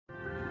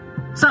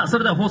さあ、そ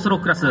れではフォースロッ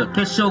ククラス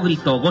決勝グリ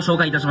ッドをご紹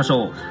介いたしまし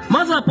ょう。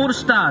まずはポール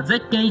シュター、ゼ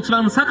ッケン1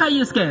番、酒井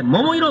祐介、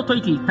桃色吐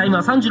息、タイム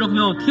は36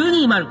秒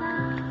920。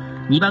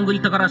2番グリ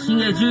ッドから新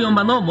鋭14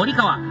番の森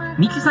川、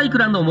ミキサイク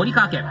ランド森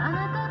川家。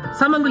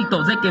3番グリッ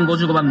ド、ゼッケン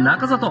55番、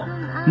中里、ワ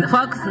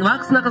ークス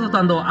中里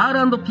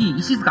 &R&P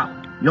石塚。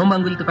4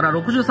番グリッドから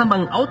63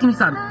番、青木美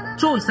沙、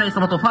超久江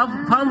様とファン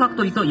ファク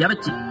トリーとやべっ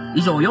ち。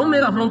以上4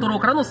名がフロントロー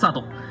からのスター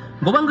ト。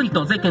5番グリッ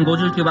ド、ゼッケン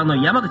59番の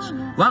山口、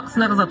ワークス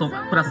中里、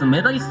プラス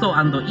メダリスト&イ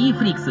ー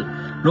フリークス。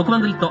6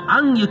番グリッド、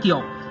アンユキ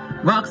オ、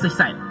ワークス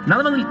久江。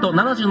7番グリッド、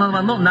77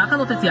番の中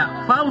野哲也、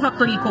ファームファク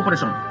トリーコーポレー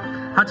ション。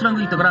8番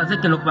グリッドからゼ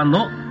ッケン6番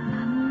の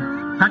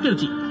竹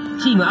内、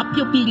チームアッ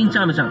ピオッピーリンチ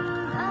ャームちゃん。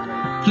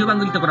9番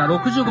グリッドから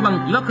65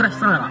番岩倉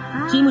久永、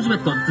チームジュベ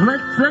ット、つな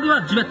ぎ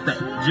はジュベット。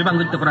10番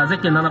グリッドからゼ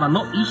ッケン7番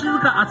の石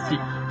塚敦、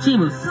チー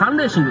ムサン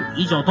レーシング。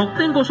以上、トッ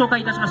プ10ご紹介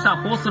いたしました。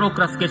フォースロー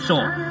クラス決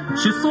勝。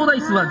出走台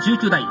数は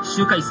19台、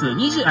周回数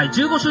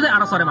15周で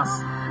争われま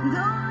す。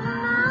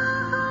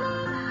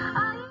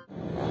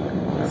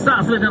さ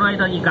あ、すべての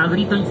間にグ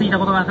リッドについた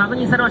ことが確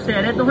認されまして、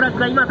レッドフラッグ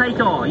が今退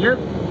去。ゆっ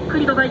く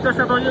りと退去し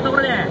たというとこ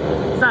ろで、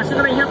さあ、シュー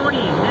トライン100通り、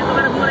レッド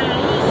カルフまでいいスイ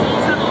ン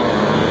スタート。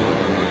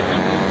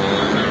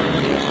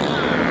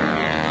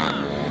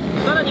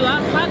さらには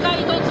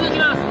酒井と続き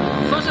ます。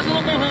そしてそ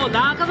の後方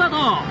中里、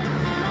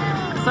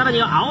さらに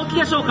は青木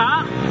でしょう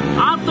か。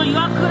あっと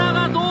岩倉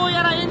がどう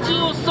やらエンジ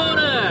ンをストー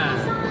ル、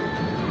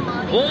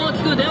大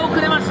きく出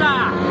遅れまし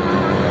た。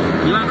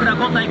岩倉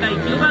今大会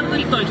9番グ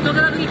リッド1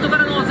桁グリッドか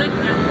らのス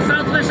タ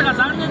ートでしたが、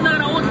残念なが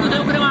ら大きく出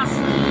遅れま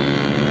す。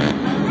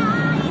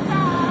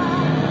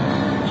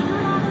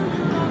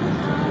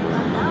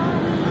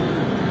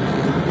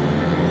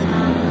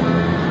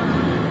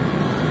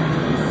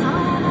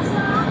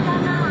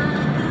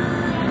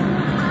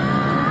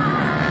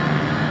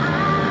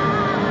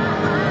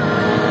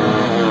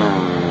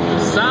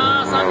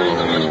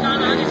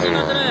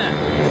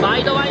サ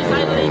イドバイサ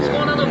イドで1コ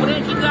ーナーのブレ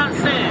ーキング合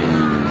戦、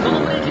その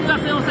ブレーキング合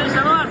戦を制し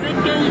たのはゼ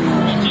ッケン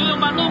14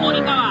番の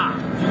森川。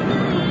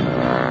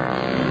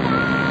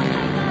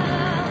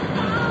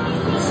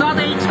さ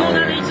て1コーナ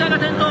ーで1台が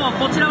転倒、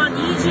こちらは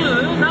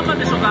20何番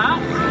でしょうか。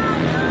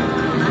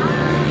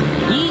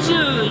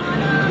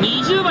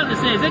20番で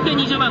すね。ゼッケン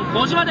20番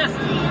小島です。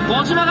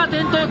小島が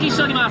転倒を喫し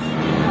ております。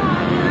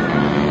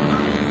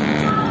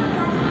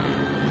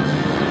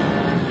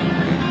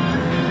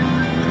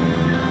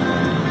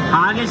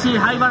激しい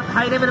ハ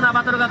イレベルな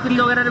バトルが繰り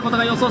広げられること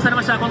が予想され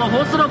ました。このフ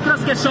ォースロークラ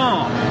ス決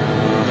勝、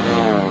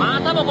ま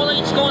たもこの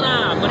1コー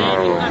ナーブレ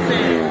ーキング合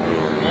戦、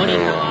森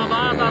川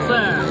VS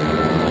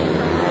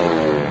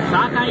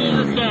酒井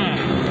祐介。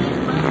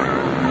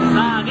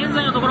さあ現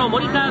在のところ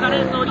森川が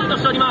レースをリード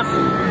しております。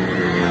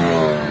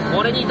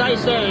これに対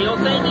して予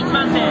選1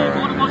番手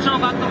ポールポジションを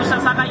獲得した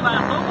酒井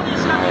はどこに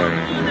仕掛けをか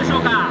けるんでしょ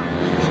うか。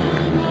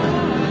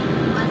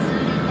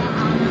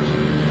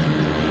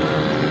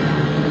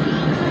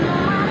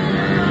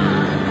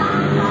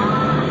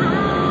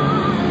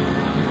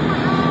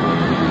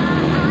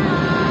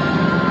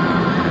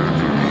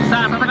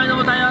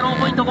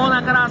コー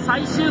ナーから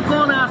最終コ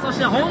ーナー、そし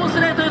てホームス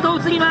トレートへと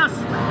移ります。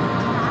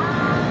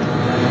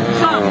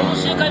さあこの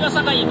周回は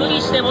酒井無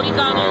理して森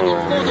川のにつ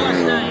こうとは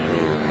しない。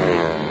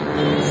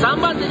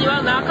3番手に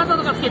は中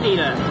里がつけてい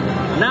る。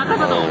中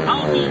里、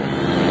青木、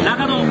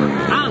中野、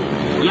安、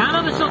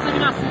山口と続き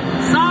ます。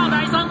さあ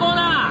第3コー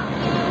ナ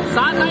ー、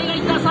酒井がい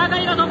った。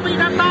酒井がトップに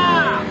立った。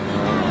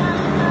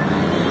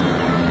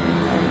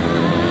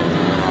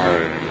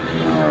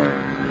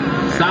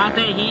さ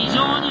て非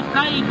常に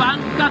深いバン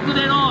カク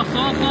での走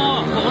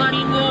行、コーナ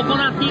リングを行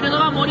っているの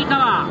が森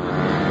川。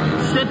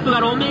ステップが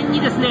路面に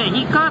ですね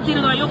引っかかってい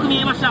るのがよく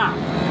見えました。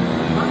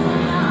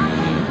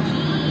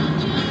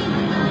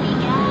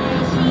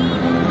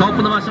トッ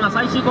プのマシンは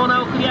最終コーナ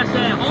ーをクリアして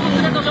ホームス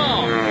トレート上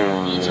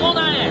1コー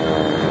ナーへ。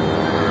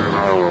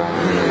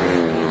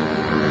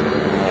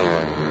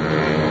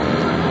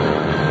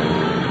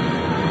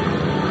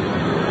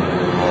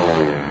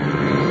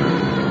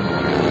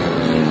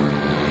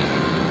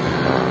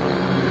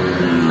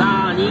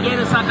逃げ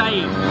る酒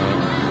井、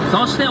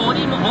そして追う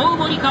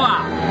森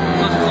川、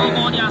そして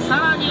総合にはさ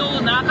らに追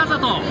う中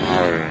里、青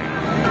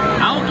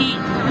木、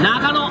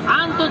中野、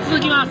安と続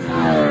きます。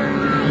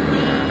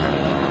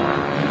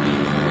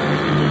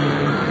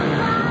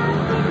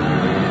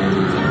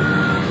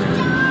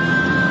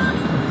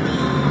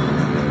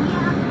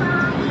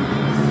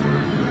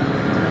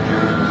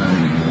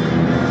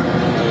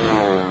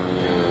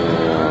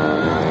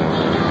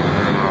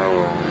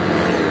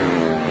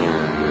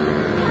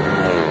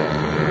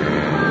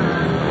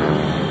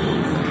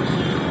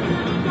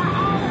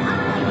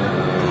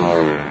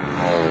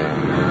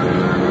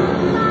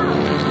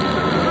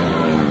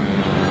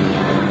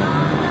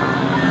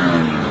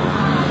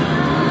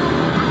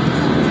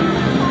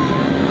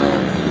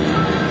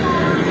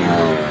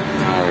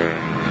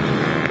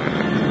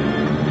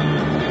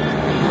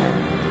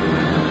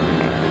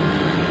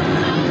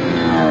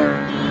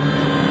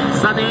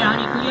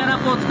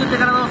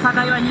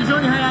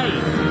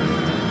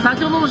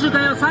先ほどの周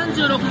回は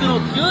36秒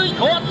9位。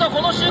おっと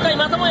この周回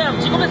またもや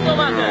自己ベストを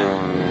マーク。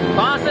フ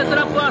ァーストスト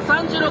ラップは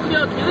36秒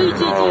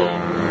911。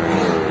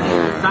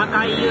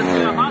酒井祐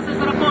介がファーストス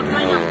トラップを決ま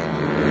ります。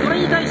それ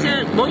に対し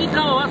て森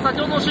川は先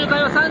ほどの周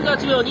回は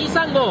38秒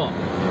235。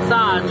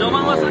さあ序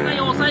盤は酒井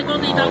を抑え込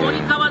んでいた森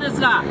川で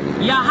すが、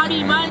やは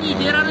り前に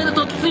出られる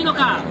ときついの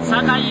か、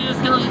酒井祐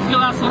介の実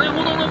力はそれ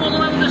ほどのもの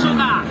なのでしょう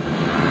か。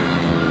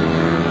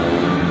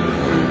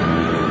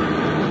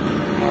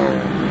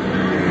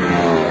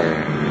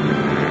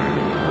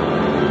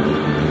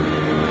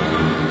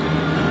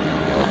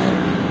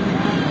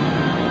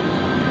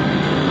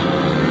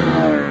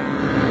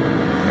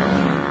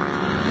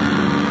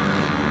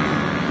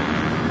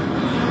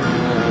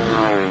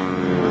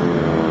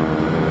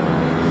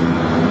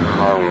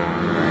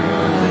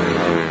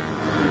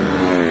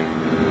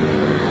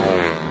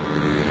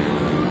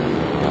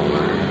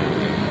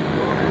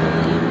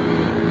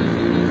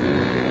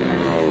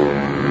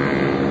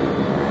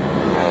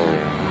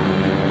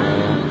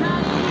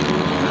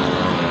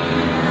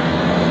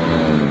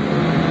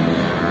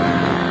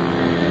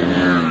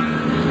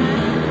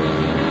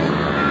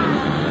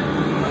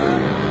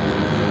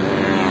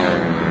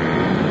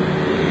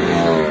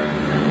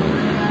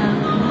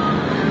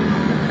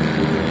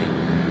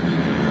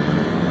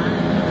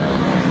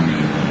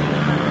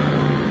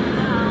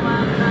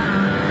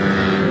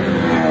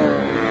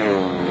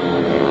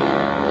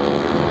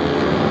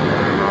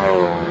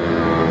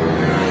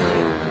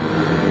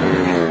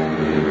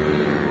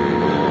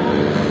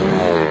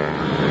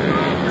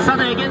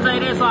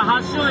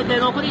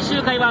残り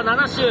周回は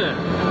7周、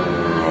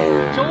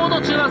ちょうど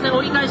中盤戦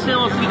折り返し点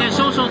を過ぎて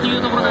少々とい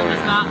うところなんで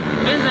すが、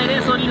現在レ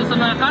ースをリードする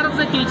のは変わらず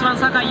ゼッケン1番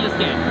酒井祐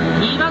介、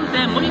2番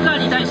手森川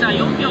に対しては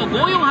4秒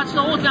548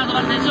の大きなアド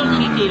バンテージを握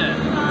っている。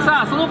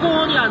さあその後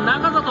方には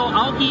中里、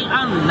青木、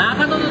安、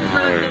中野とつ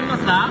ながっておりま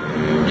すが、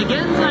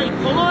現在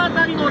この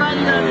辺りのラ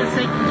イダーで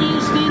接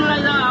近しているラ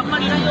イダーはあんま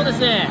りいないようです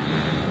ね。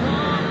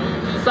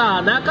さ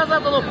あ中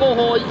里の後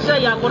方1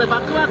台やこれ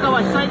バックマーカー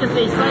は被災です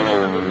ね。被災で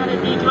抜かれ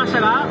ていきまし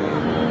たが、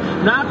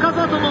中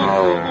里の後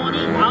方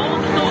に青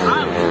木と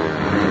安、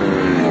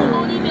こ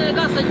の2名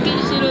が接近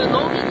している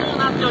のみと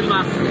なっており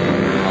ます。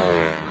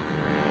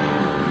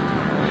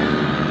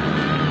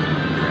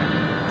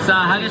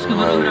さあ激しく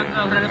ブルーフラッグ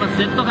が振られます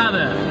Z カーブ、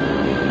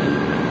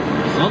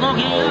その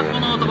原因はこ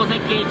の男ゼッ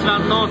ケン1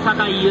番の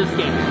酒井祐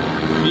介、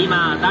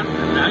今ラ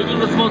イディン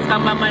グスポーツ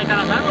看板前か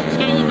らダンロップ試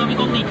験に飛び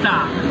込んでいっ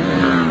た。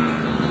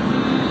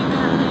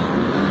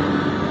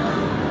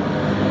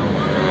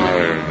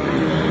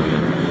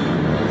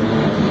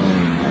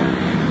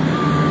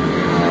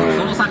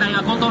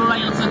コントロールラ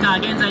インを通過、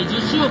現在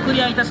10周をク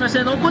リアいたしまし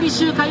て、残り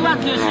周回は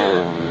9周、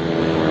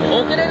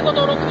遅れるこ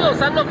と6秒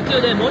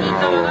369で森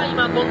川が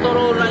今コント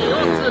ロールラインを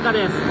通過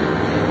です。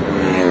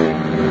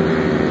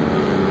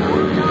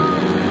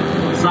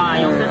さあ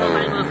予選の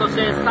タイム、そし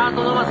てスター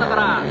トの技か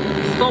ら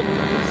スト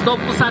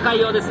ップ酒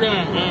井をです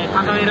ね、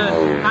掲げる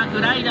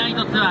各ライダーに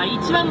とっては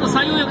一番の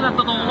最有力だっ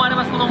たと思われ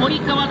ますこの森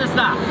川です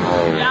が、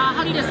や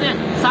はりですね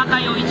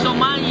酒井を一度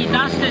前に出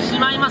してし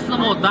まいますの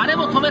も誰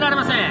も止められ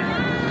ません。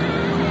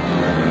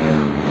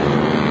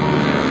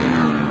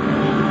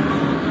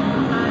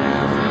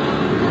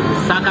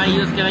酒井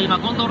祐介が今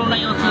コントロールラ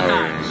インを通過、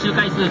周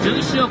回数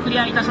11周をクリ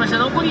アいたしまして、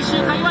残り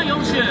周回は4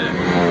周。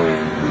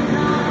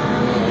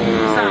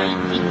さあ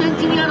一点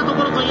気になると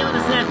ころといえばで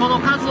すね、この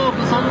数多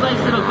く存在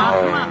するバ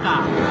ックマー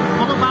カー、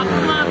このバック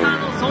マーカ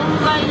ーの存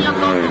在によっ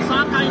て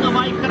酒井の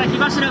バイクから火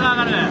柱が上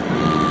がる、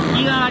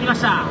火が上がりま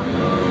した。さ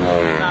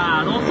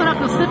あおそら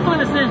くステップ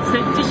でですね設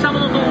置したも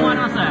のと思わ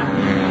れます。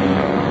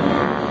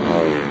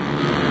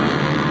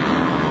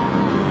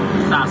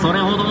さあそれ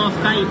ほどの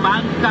深いバ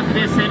ンカク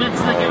で攻め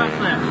続けます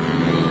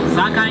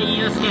酒井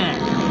祐介、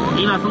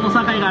今その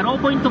酒井がロ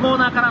ーポイントコー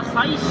ナーから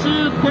最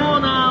終コー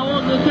ナー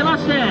を抜けま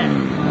して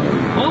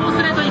ホーム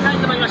スレートに帰っ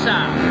てまいりました。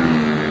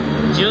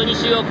12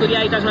周をクリ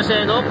アいたしまし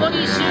て、残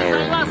り周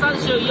回は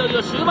3周、いよい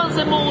よ終盤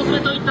戦も大詰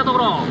めといったとこ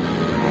ろ。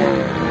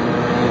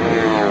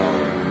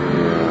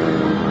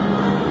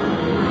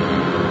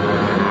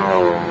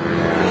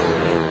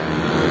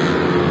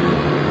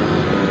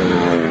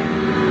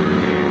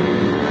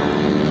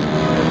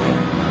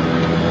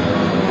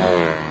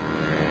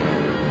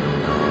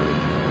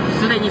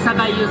すでに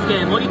酒井祐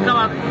介、森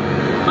川正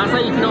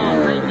幸の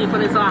タイムディフェ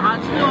レンスは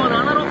8秒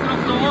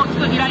766と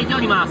大きく開いてお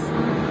ります。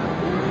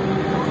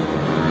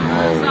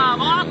さあ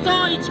おっと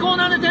1コー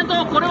ナーで転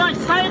倒、これは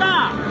久江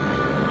だ。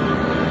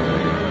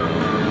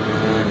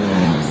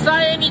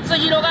久江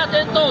光弘が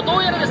転倒、ど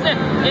うやらですね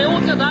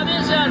大きなダメ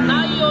ージは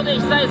ないようで、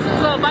久江すぐ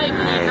さまバイ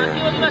クに駆け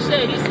寄りまし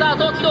てリスター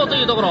ト起動と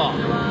いうところ。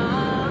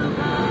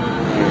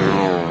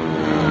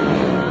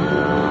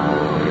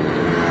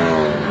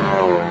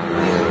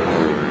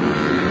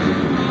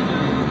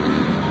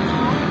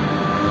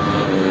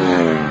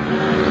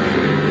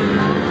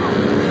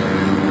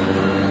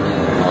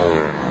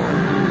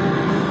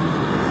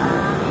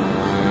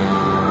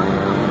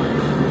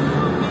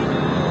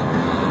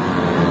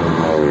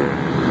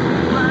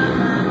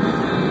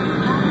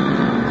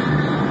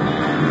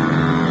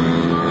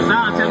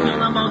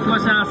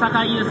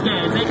酒井祐介、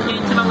ゼッケン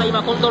1番が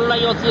今コントロールラ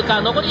インを通通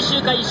過、残り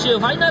周回1周、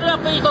ファイナルラ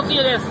ップに突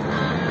入です。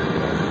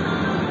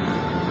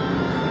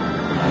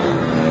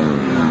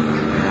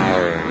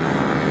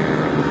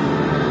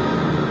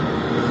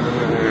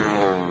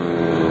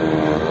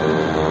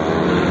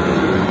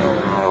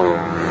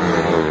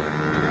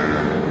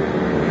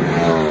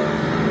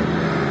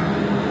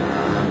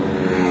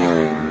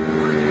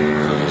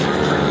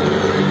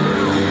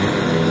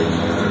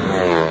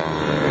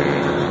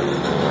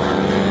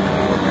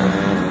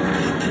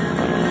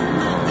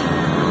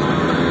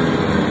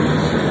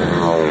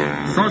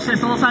そして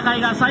その酒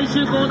井が最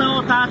終コーナー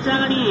を立ち上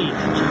がり、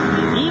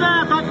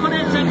今トップで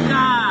チェッ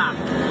カ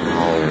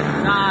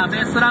ー。さあ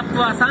ベストラップ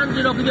は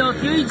36秒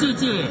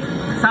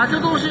911、先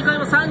ほどの周回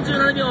も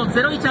37秒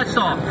018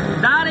と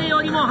誰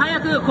よりも早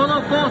くこ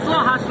のコースを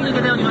走り抜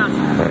けております。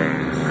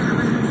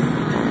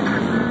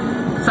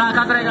さあ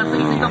各ライが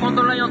次々とコン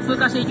トロールラインを通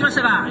過していきまし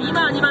たが、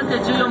今2番手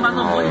14番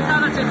の森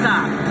川がチェッカ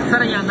ー、さ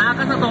らには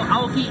中里、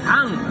青木、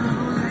杏、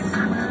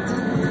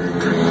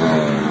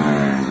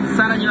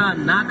さらには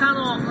中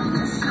野、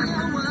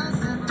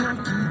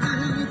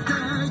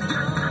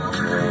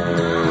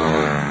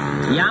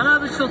山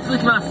口と続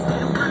きます。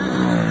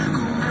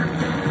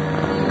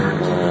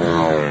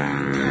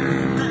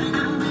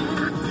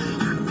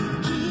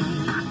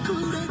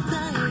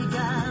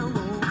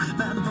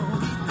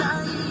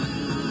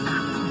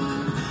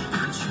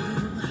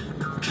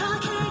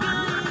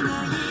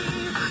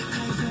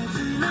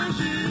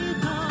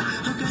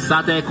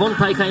さて今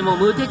大会も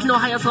無敵の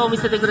速さを見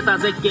せてくれた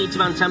ゼッケン1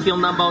番チャンピオ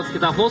ンナンバーをつけ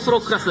た4ストロ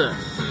ーククラス、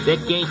ゼ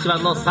ッケン1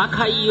番の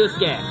酒井祐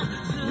介、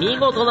見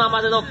事な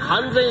までの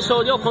完全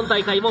勝利を今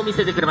大会も見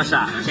せてくれまし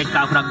た。チェッ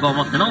カーフラッグを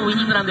持ってのウイ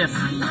ニングランです。